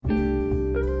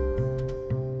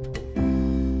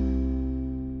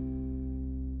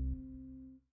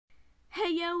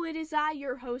it is I,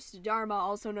 your host, Dharma,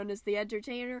 also known as The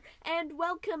Entertainer, and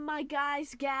welcome my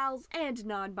guys, gals, and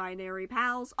non-binary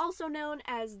pals, also known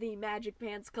as the Magic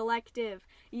Pants Collective.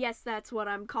 Yes, that's what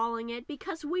I'm calling it,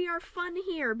 because we are fun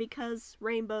here, because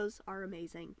rainbows are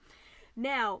amazing.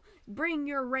 Now, bring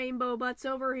your rainbow butts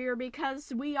over here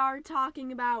because we are talking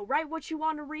about write what you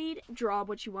want to read, draw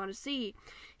what you want to see.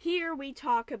 Here we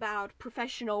talk about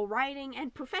professional writing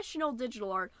and professional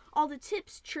digital art, all the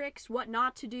tips, tricks, what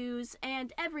not to do's,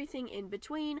 and everything in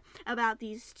between about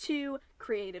these two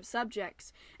creative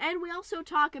subjects. And we also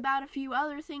talk about a few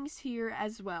other things here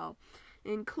as well,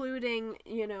 including,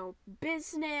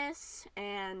 business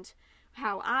and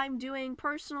how I'm doing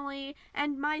personally,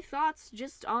 and my thoughts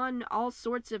just on all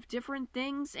sorts of different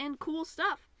things and cool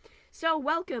stuff. So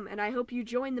welcome, and I hope you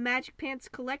join the Magic Pants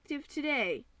Collective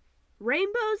today.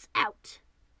 Rainbows out!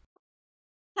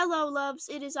 Hello, loves.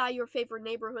 It is I, your favorite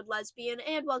neighborhood lesbian,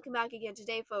 and welcome back again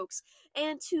today, folks.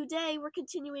 And today, we're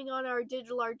continuing on our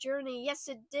digital art journey. Yes,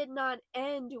 it did not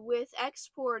end with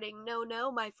exporting. No,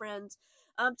 my friends.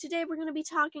 Today, we're going to be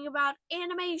talking about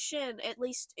animation, at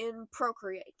least in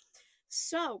Procreate.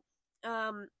 So,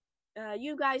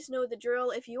 you guys know the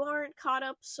drill. If you aren't caught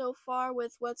up so far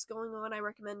with what's going on, I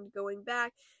recommend going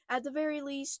back, at the very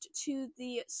least, to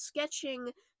the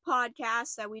sketching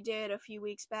podcast that we did a few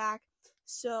weeks back.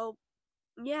 So,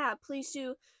 yeah, please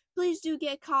do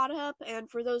get caught up, and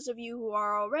for those of you who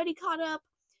are already caught up,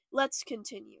 let's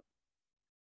continue.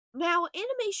 Now,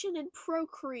 animation in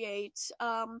Procreate,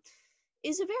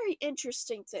 is a very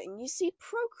interesting thing. You see,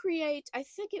 Procreate, I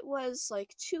think it was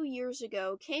like 2 years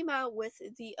ago, came out with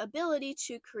the ability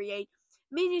to create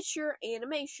miniature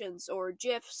animations or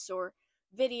GIFs or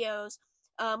videos.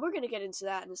 We're going to get into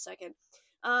that in a second.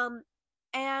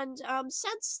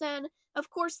 Since then,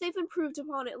 of course, they've improved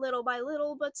upon it little by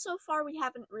little, but so far we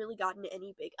haven't really gotten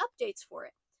any big updates for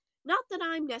it. Not that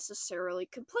I'm necessarily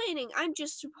complaining, I'm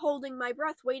just holding my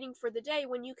breath waiting for the day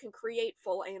when you can create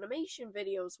full animation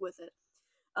videos with it.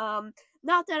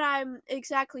 Not that I'm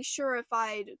exactly sure if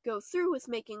I'd go through with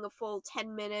making a full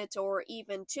 10-minute or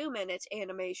even 2-minute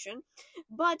animation,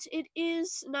 but it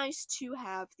is nice to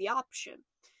have the option.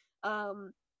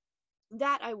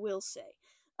 That I will say.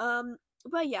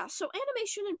 But yeah, so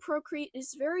animation in Procreate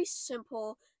is very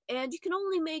simple, and you can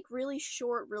only make really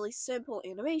short, really simple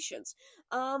animations.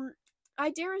 I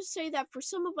dare say that for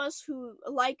some of us who,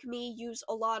 like me, use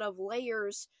a lot of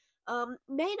layers,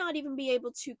 may not even be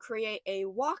able to create a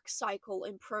walk cycle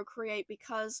in Procreate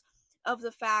because of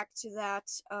the fact that,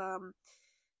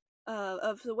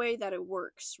 of the way that it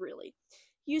works, really.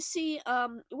 You see,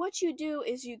 what you do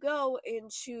is you go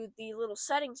into the little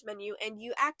settings menu and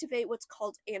you activate what's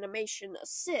called Animation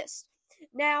Assist.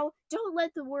 Now, don't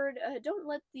let the word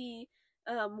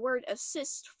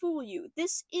assist fool you.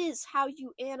 This is how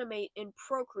you animate in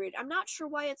Procreate. I'm not sure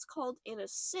why it's called an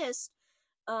assist,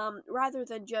 rather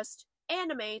than just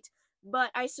animate, but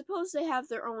I suppose they have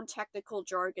their own technical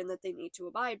jargon that they need to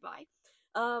abide by.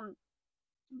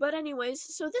 But anyways,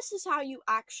 so this is how you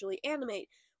actually animate.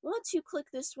 Once you click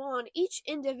this one, each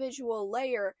individual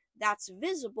layer that's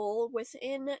visible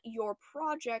within your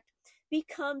project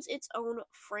becomes its own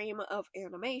frame of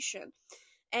animation.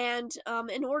 And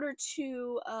in order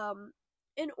to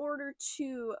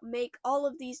make all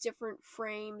of these different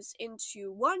frames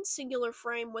into one singular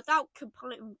frame without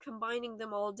combining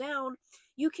them all down,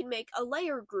 you can make a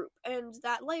layer group, and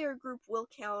that layer group will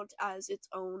count as its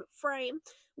own frame,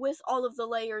 with all of the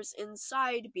layers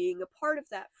inside being a part of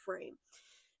that frame.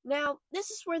 Now,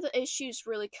 this is where the issues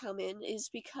really come in,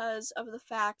 is because of the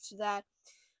fact that,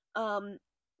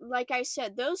 like I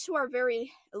said, those who are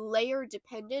very layer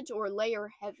dependent or layer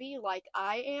heavy, like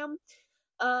I am,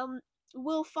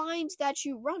 will find that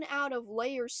you run out of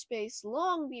layer space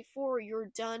long before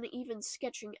you're done even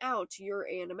sketching out your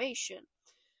animation.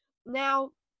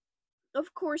 Now,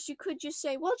 of course, you could just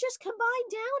say, well, just combine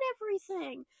down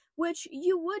everything, which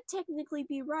you would technically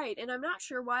be right, and I'm not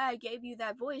sure why I gave you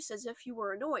that voice as if you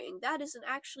were annoying. That is an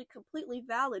actually completely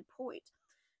valid point.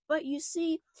 But you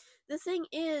see, the thing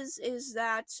is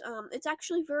that it's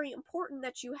actually very important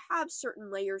that you have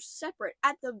certain layers separate.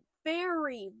 At the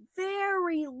very,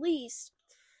 very least,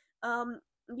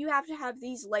 you have to have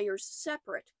these layers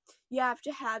separate. You have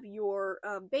to have your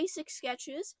basic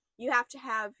sketches. You have to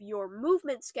have your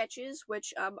movement sketches,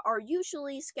 which are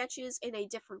usually sketches in a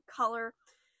different color,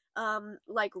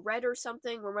 like red or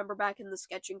something. Remember back in the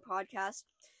sketching podcast,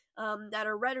 that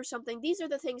are red or something. These are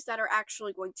the things that are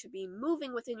actually going to be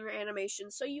moving within your animation,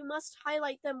 so you must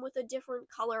highlight them with a different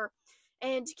color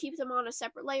and keep them on a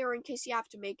separate layer in case you have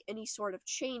to make any sort of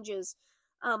changes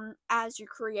as you're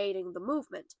creating the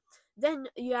movement. Then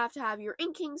you have to have your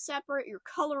inking separate, your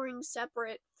coloring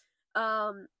separate,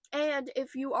 and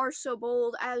if you are so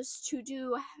bold as to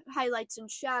do highlights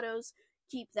and shadows,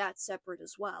 keep that separate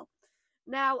as well.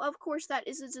 Now, of course, that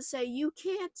isn't to say you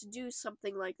can't do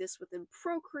something like this within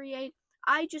Procreate.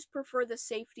 I just prefer the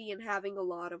safety in having a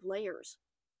lot of layers.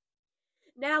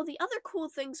 Now, the other cool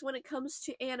things when it comes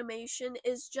to animation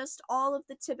is just all of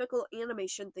the typical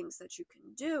animation things that you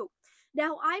can do.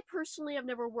 Now, I personally have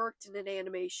never worked in an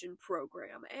animation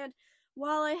program, and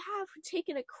while I have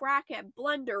taken a crack at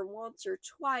Blender once or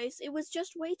twice, it was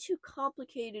just way too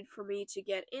complicated for me to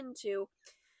get into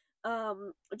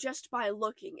just by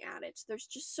looking at it. There's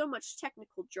just so much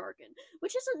technical jargon,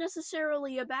 which isn't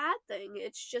necessarily a bad thing.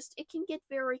 It's just, it can get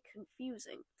very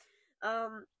confusing.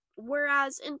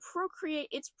 Whereas in Procreate,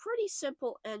 it's pretty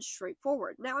simple and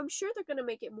straightforward. Now, I'm sure they're going to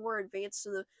make it more advanced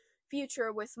in the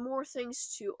future with more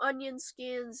things to onion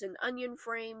skins and onion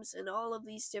frames and all of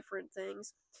these different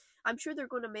things. I'm sure they're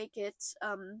going to make it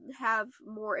have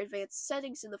more advanced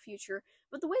settings in the future,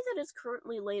 but the way that it's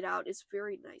currently laid out is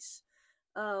very nice.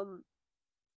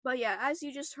 But yeah, as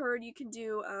you just heard, you can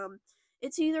do,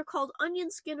 it's either called onion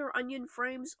skin or onion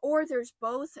frames, or there's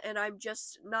both, and I'm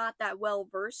just not that well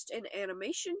versed in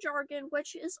animation jargon,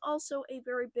 which is also a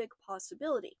very big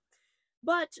possibility.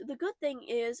 But the good thing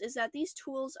is that these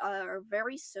tools are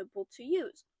very simple to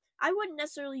use. I wouldn't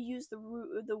necessarily use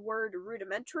the word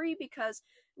rudimentary because,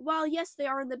 while yes, they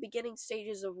are in the beginning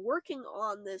stages of working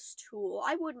on this tool,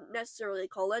 I wouldn't necessarily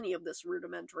call any of this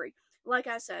rudimentary. Like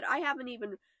I said, I haven't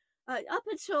even, up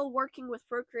until working with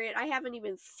Procreate, I haven't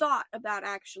even thought about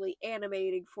actually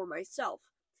animating for myself.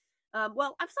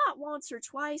 Well, I've thought once or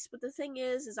twice, but the thing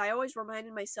is I always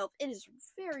reminded myself it is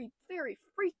very, very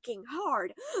freaking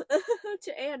hard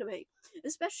to animate,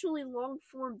 especially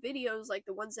long-form videos like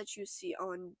the ones that you see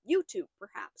on YouTube,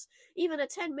 perhaps. Even a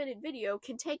 10-minute video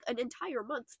can take an entire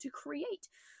month to create.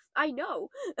 I know.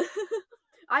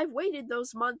 I've waited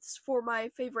those months for my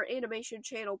favorite animation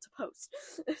channel to post.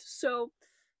 So,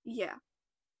 yeah.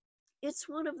 It's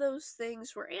one of those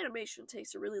things where animation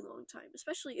takes a really long time,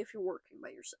 especially if you're working by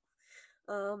yourself.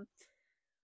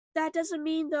 That doesn't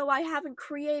mean, though, I haven't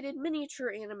created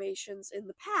miniature animations in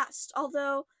the past,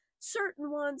 although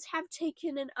certain ones have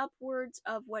taken an upwards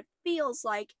of what feels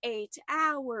like 8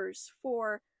 hours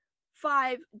for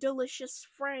 5 delicious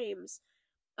frames.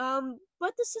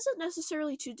 But this isn't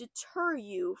necessarily to deter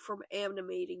you from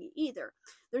animating either.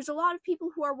 There's a lot of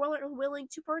people who are willing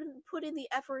to put in the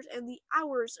effort and the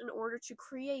hours in order to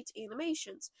create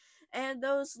animations. And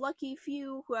those lucky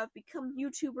few who have become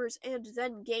YouTubers and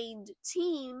then gained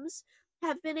teams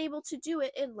have been able to do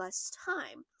it in less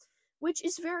time, which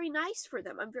is very nice for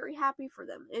them. I'm very happy for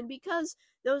them. And because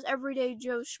those everyday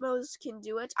Joe Schmoes can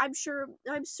do it, I'm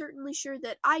certainly sure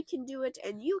that I can do it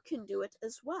and you can do it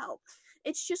as well.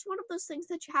 It's just one of those things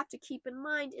that you have to keep in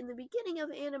mind in the beginning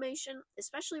of animation,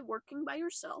 especially working by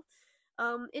yourself.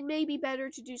 It may be better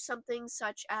to do something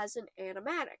such as an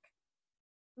animatic.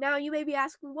 Now, you may be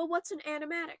asking, well, what's an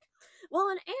animatic? Well,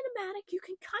 an animatic, you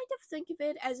can kind of think of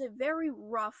it as a very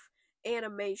rough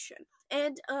animation.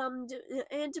 And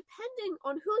depending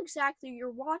on who exactly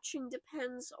you're watching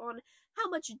depends on how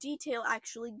much detail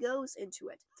actually goes into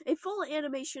it. A full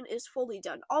animation is fully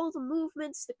done. All the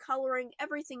movements, the coloring,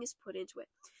 everything is put into it.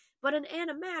 But an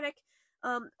animatic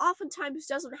oftentimes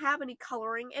doesn't have any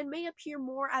coloring and may appear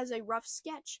more as a rough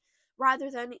sketch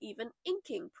rather than even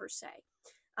inking per se.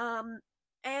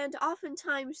 And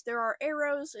oftentimes there are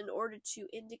arrows in order to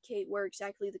indicate where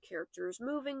exactly the character is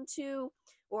moving to,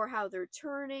 or how they're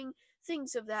turning,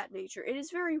 things of that nature. It is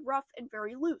very rough and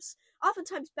very loose.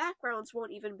 Oftentimes backgrounds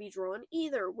won't even be drawn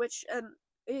either, which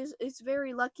is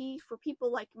very lucky for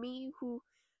people like me who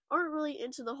aren't really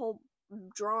into the whole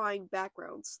drawing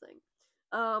backgrounds thing.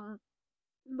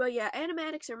 But yeah,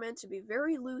 animatics are meant to be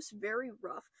very loose, very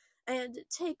rough, and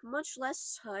take much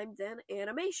less time than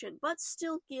animation, but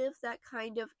still give that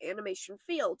kind of animation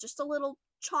feel, just a little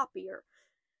choppier.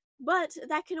 But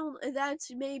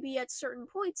that's maybe at certain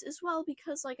points as well,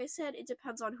 because like I said, it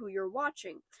depends on who you're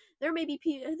watching. There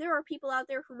are people out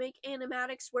there who make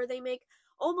animatics where they make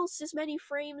almost as many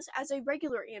frames as a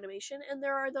regular animation, and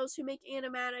there are those who make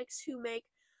animatics who make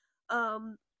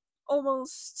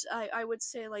almost, I would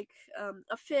say, like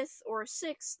a fifth or a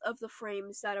sixth of the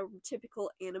frames that a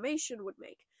typical animation would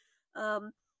make.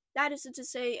 That isn't to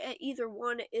say either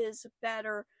one is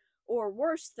better or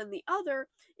worse than the other.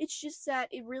 It's just that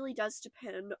it really does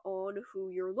depend on who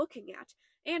you're looking at.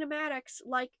 Animatics,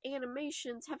 like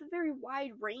animations, have a very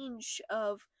wide range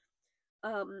of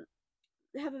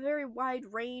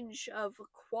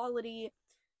quality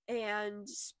and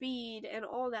speed and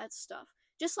all that stuff.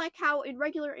 Just like how in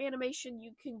regular animation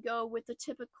you can go with the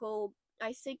typical,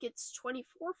 I think it's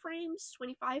 24 frames,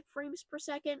 25 frames per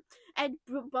second, and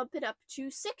bump it up to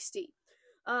 60.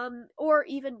 Or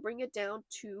even bring it down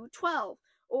to 12,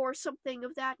 or something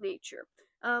of that nature.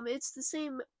 It's the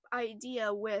same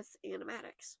idea with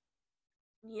animatics.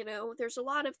 You know, there's a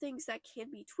lot of things that can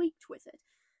be tweaked with it.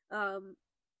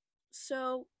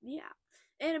 So, yeah.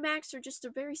 Animax are just a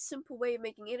very simple way of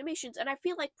making animations, and I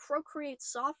feel like Procreate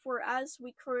software, as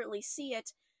we currently see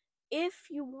it, if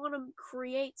you want to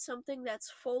create something that's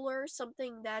fuller,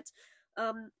 something that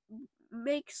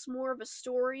makes more of a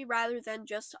story rather than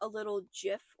just a little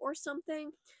GIF or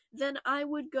something, then I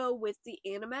would go with the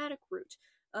animatic route.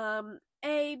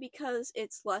 A, because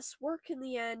it's less work in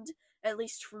the end, at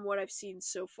least from what I've seen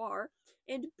so far,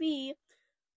 and B,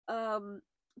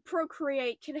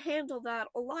 Procreate can handle that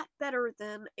a lot better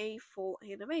than a full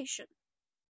animation.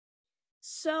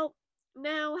 So,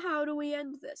 now how do we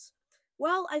end this?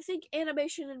 Well, I think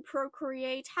animation in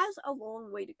Procreate has a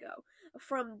long way to go,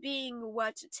 from being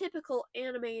what typical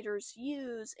animators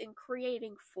use in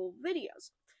creating full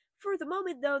videos. For the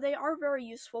moment, though, they are very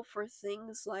useful for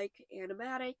things like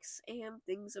animatics and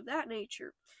things of that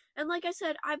nature. And like I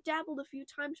said, I've dabbled a few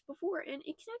times before, and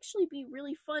it can actually be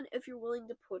really fun if you're willing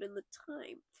to put in the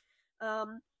time.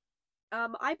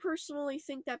 I personally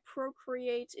think that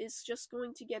Procreate is just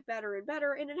going to get better and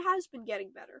better, and it has been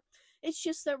getting better. It's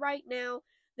just that right now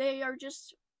they're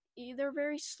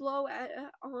very slow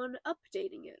on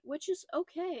updating it, which is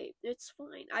okay. It's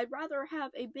fine. I'd rather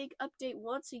have a big update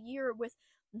once a year with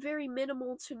very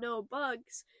minimal to no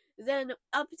bugs than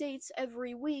updates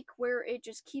every week where it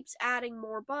just keeps adding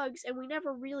more bugs and we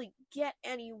never really get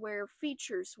anywhere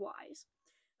features wise.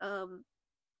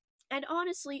 And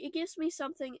honestly, it gives me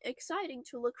something exciting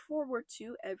to look forward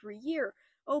to every year.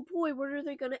 Oh boy, what are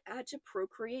they going to add to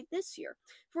Procreate this year?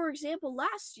 For example,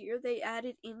 last year they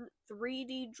added in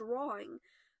 3D drawing,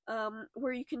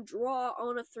 where you can draw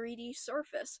on a 3D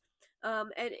surface,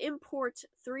 and import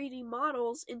 3D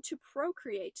models into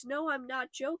Procreate. No, I'm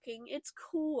not joking, it's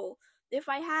cool. If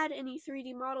I had any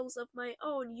 3D models of my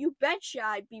own, you betcha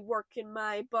I'd be working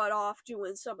my butt off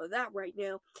doing some of that right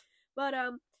now. But,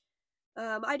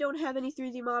 I don't have any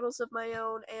 3D models of my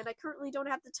own, and I currently don't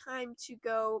have the time to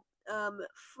go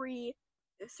free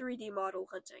 3D model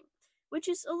hunting, which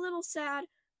is a little sad,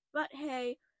 but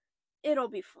hey, it'll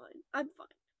be fine. I'm fine.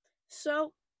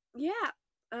 So, yeah,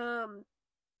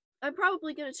 I'm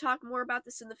probably going to talk more about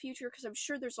this in the future because I'm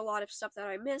sure there's a lot of stuff that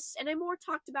I missed, and I more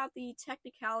talked about the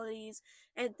technicalities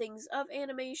and things of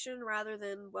animation rather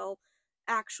than, well,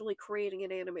 actually creating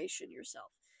an animation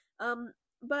yourself.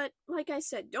 But like I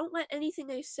said, don't let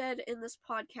anything I said in this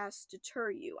podcast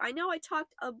deter you. I know I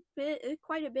talked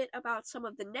quite a bit about some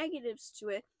of the negatives to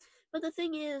it, but the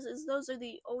thing is those are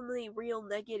the only real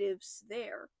negatives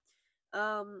there.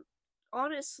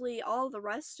 Honestly, all the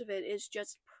rest of it is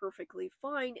just perfectly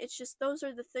fine. It's just those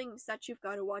are the things that you've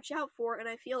got to watch out for, and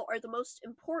I feel are the most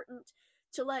important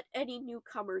to let any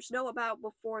newcomers know about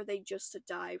before they just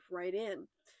dive right in.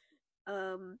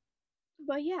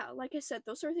 But yeah, like I said,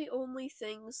 those are the only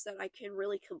things that I can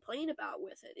really complain about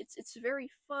with it. It's very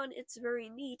fun, it's very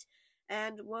neat,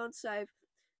 and once I've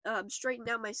straightened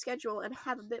out my schedule and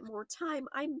have a bit more time,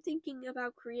 I'm thinking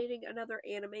about creating another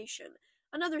animation.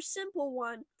 Another simple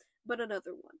one, but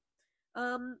another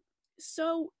one.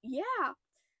 So yeah.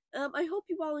 I hope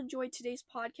you all enjoyed today's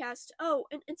podcast. Oh,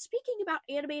 and speaking about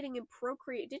animating in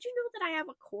Procreate, did you know that I have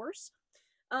a course?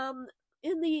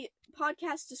 In the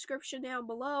podcast description down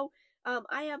below,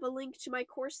 I have a link to my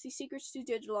course, The Secrets to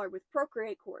Digital Art with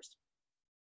Procreate course,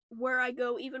 where I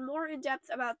go even more in depth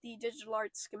about the digital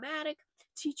art schematic,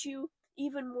 teach you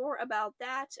even more about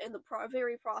that and the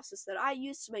very process that I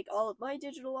use to make all of my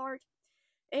digital art,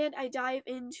 and I dive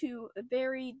into a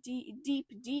very deep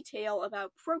detail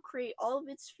about Procreate, all of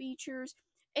its features,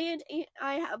 and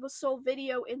I have a sole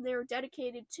video in there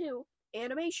dedicated to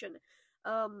animation.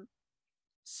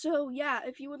 So yeah,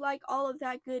 if you would like all of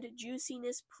that good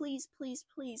juiciness, please, please,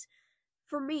 please,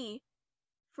 for me,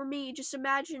 just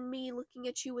imagine me looking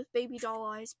at you with baby doll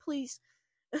eyes. Please,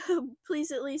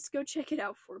 please at least go check it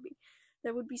out for me.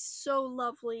 That would be so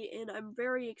lovely, and I'm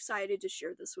very excited to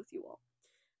share this with you all.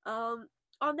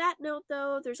 On that note,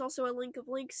 though, there's also a link of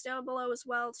links down below as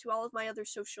well to all of my other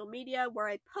social media where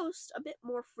I post a bit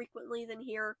more frequently than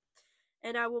here,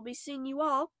 and I will be seeing you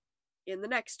all in the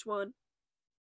next one.